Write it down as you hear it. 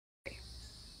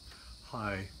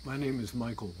Hi, my name is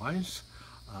Michael Weiss,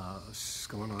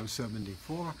 going on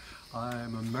 74.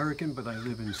 I'm American, but I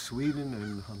live in Sweden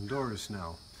and Honduras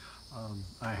now.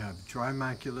 I have dry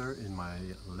macular in my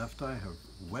left eye, I have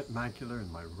wet macular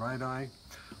in my right eye.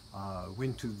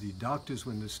 Went to the doctors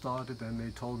when this started and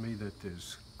they told me that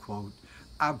there's, quote,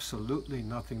 absolutely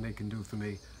nothing they can do for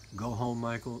me. Go home,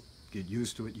 Michael, get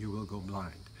used to it, you will go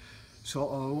blind.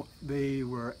 So they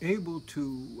were able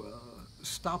to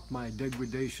stop my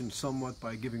degradation somewhat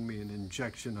by giving me an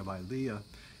injection of Eylea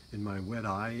in my wet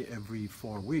eye every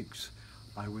 4 weeks.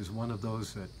 I was one of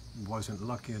those that wasn't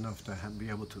lucky enough to be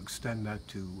able to extend that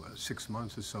to 6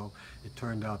 months or so. It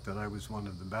turned out that I was one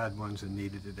of the bad ones and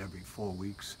needed it every 4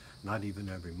 weeks, not even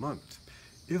every month.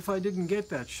 If I didn't get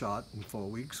that shot in 4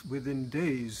 weeks, within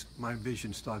days my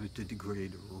vision started to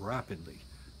degrade rapidly,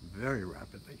 very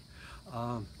rapidly.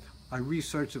 I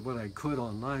researched what I could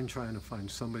online trying to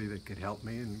find somebody that could help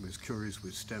me and was curious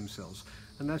with stem cells.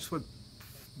 And that's what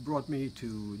brought me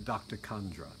to Dr.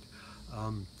 Kondrot.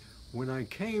 When I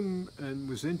came and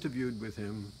was interviewed with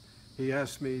him, he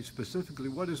asked me specifically,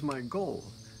 what is my goal?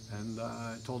 And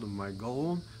I told him my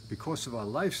goal, because of our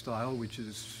lifestyle, which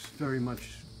is very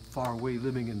much far away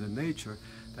living in the nature,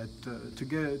 that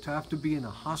to have to be in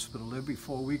a hospital every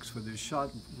 4 weeks for this shot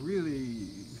really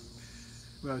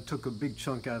took a big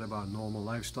chunk out of our normal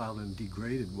lifestyle and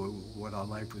degraded what our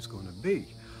life was going to be.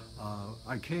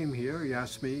 I came here, he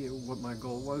asked me what my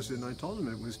goal was, and I told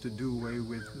him it was to do away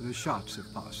with the shots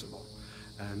if possible.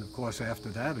 And of course after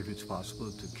that, if it's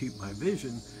possible, to keep my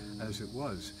vision as it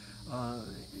was.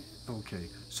 Okay,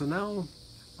 so now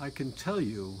I can tell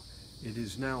you it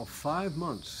is now 5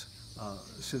 months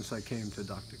since I came to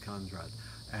Dr. Kondrot.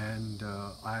 And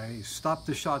I stopped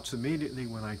the shots immediately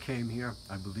when I came here.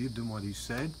 I believed in what he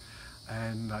said.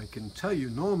 And I can tell you,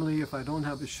 normally if I don't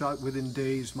have a shot within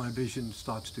days, my vision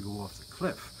starts to go off the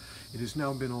cliff. It has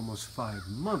now been almost 5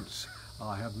 months.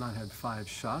 I have not had 5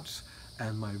 shots,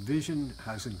 and my vision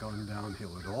hasn't gone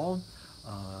downhill at all.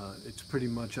 It's pretty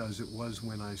much as it was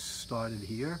when I started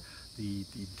here. The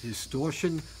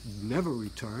distortion never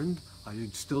returned.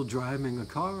 I'm still driving a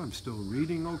car, I'm still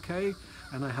reading okay,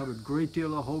 and I have a great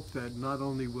deal of hope that not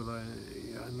only will I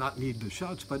not need the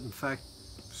shots, but in fact,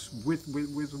 with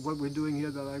what we're doing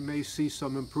here, that I may see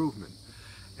some improvement.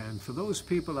 And for those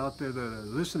people out there that are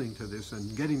listening to this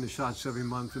and getting the shots every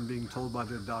month and being told by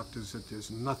their doctors that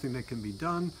there's nothing that can be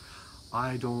done,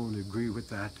 I don't agree with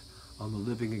that. I'm a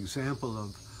living example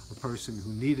of a person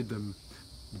who needed them,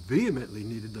 vehemently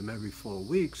needed them every 4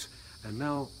 weeks, and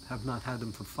now have not had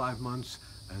them for 5 months,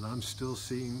 and I'm still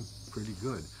seeing pretty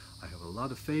good. I have a lot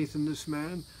of faith in this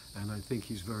man, and I think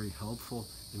he's very helpful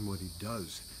in what he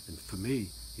does. And for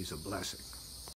me, he's a blessing.